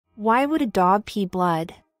Why would a dog pee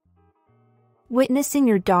blood? Witnessing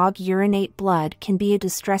your dog urinate blood can be a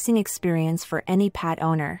distressing experience for any pet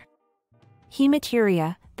owner.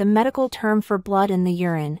 Hematuria, the medical term for blood in the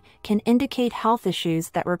urine, can indicate health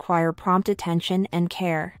issues that require prompt attention and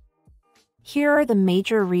care. Here are the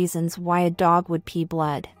major reasons why a dog would pee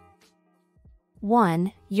blood.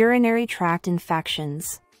 1. Urinary tract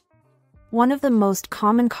infections. One of the most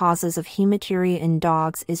common causes of hematuria in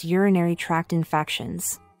dogs is urinary tract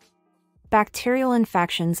infections. Bacterial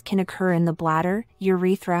infections can occur in the bladder,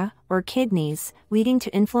 urethra, or kidneys, leading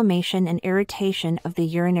to inflammation and irritation of the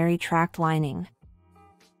urinary tract lining.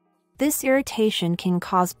 This irritation can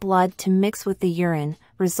cause blood to mix with the urine,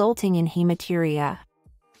 resulting in hematuria.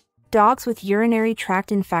 Dogs with urinary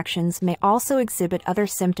tract infections may also exhibit other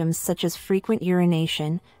symptoms such as frequent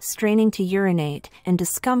urination, straining to urinate, and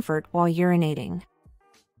discomfort while urinating.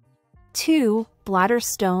 2. Bladder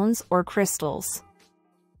stones or crystals.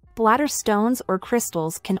 Bladder stones or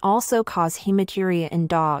crystals can also cause hematuria in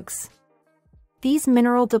dogs. These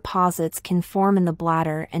mineral deposits can form in the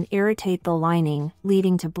bladder and irritate the lining,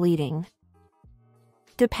 leading to bleeding.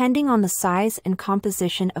 Depending on the size and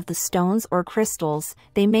composition of the stones or crystals,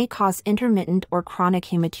 they may cause intermittent or chronic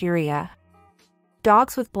hematuria.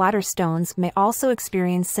 Dogs with bladder stones may also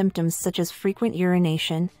experience symptoms such as frequent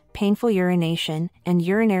urination, painful urination, and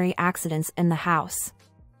urinary accidents in the house.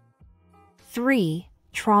 3.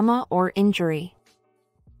 Trauma or injury.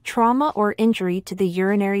 Trauma or injury to the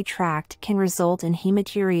urinary tract can result in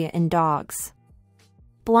hematuria in dogs.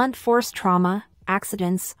 Blunt force trauma,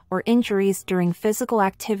 accidents, or injuries during physical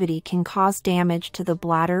activity can cause damage to the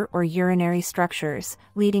bladder or urinary structures,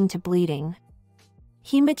 leading to bleeding.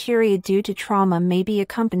 Hematuria due to trauma may be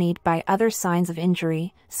accompanied by other signs of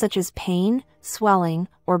injury, such as pain, swelling,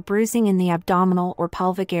 or bruising in the abdominal or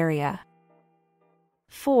pelvic area.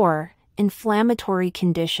 4. Inflammatory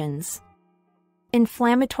conditions.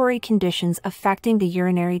 Inflammatory conditions affecting the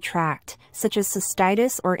urinary tract, such as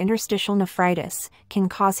cystitis or interstitial nephritis, can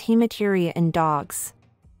cause hematuria in dogs.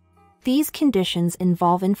 These conditions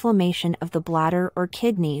involve inflammation of the bladder or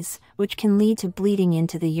kidneys, which can lead to bleeding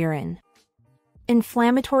into the urine.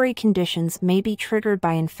 Inflammatory conditions may be triggered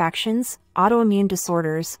by infections, autoimmune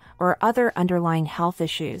disorders, or other underlying health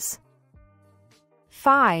issues.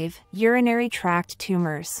 5. Urinary tract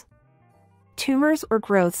tumors. Tumors or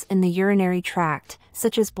growths in the urinary tract,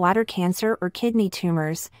 such as bladder cancer or kidney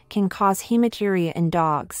tumors, can cause hematuria in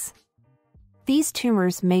dogs. These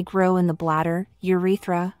tumors may grow in the bladder,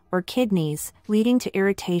 urethra, or kidneys, leading to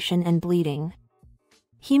irritation and bleeding.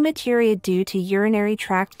 Hematuria due to urinary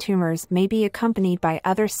tract tumors may be accompanied by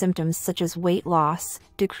other symptoms such as weight loss,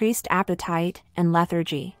 decreased appetite, and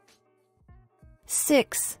lethargy.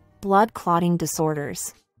 6. Blood clotting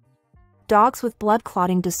disorders. Dogs with blood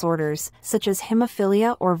clotting disorders, such as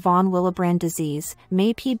hemophilia or von Willebrand disease,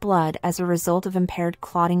 may pee blood as a result of impaired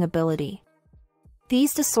clotting ability.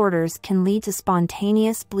 These disorders can lead to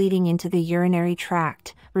spontaneous bleeding into the urinary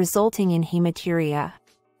tract, resulting in hematuria.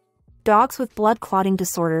 Dogs with blood clotting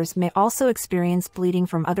disorders may also experience bleeding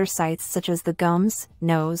from other sites such as the gums,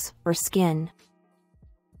 nose, or skin.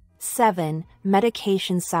 7.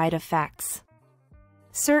 Medication side effects.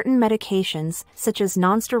 Certain medications, such as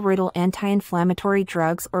nonsteroidal anti-inflammatory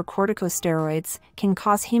drugs or corticosteroids, can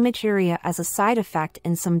cause hematuria as a side effect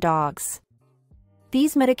in some dogs.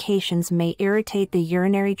 These medications may irritate the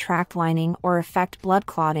urinary tract lining or affect blood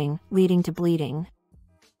clotting, leading to bleeding.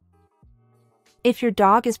 If your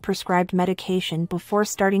dog is prescribed medication before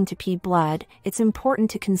starting to pee blood, it's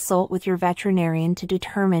important to consult with your veterinarian to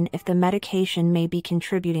determine if the medication may be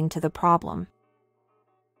contributing to the problem.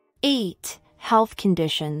 8. Health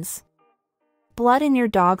conditions. Blood in your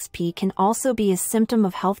dog's pee can also be a symptom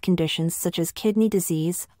of health conditions such as kidney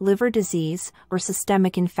disease, liver disease, or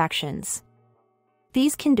systemic infections.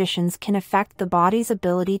 These conditions can affect the body's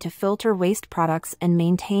ability to filter waste products and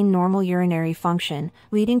maintain normal urinary function,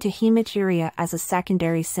 leading to hematuria as a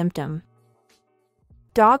secondary symptom.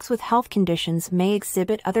 Dogs with health conditions may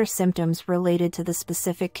exhibit other symptoms related to the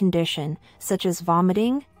specific condition, such as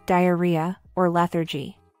vomiting, diarrhea, or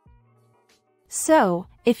lethargy. So,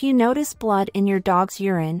 if you notice blood in your dog's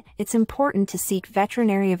urine, it's important to seek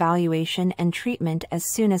veterinary evaluation and treatment as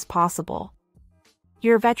soon as possible.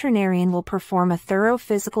 Your veterinarian will perform a thorough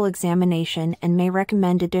physical examination and may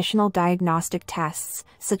recommend additional diagnostic tests,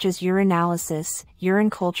 such as urinalysis, urine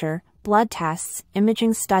culture, blood tests,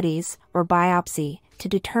 imaging studies, or biopsy, to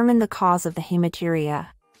determine the cause of the hematuria.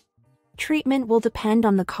 Treatment will depend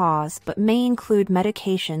on the cause but may include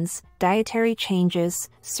medications, dietary changes,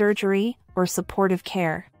 surgery, or supportive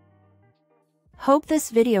care. Hope this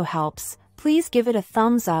video helps. Please give it a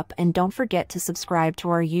thumbs up and don't forget to subscribe to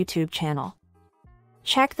our YouTube channel.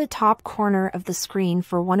 Check the top corner of the screen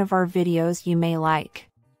for one of our videos you may like.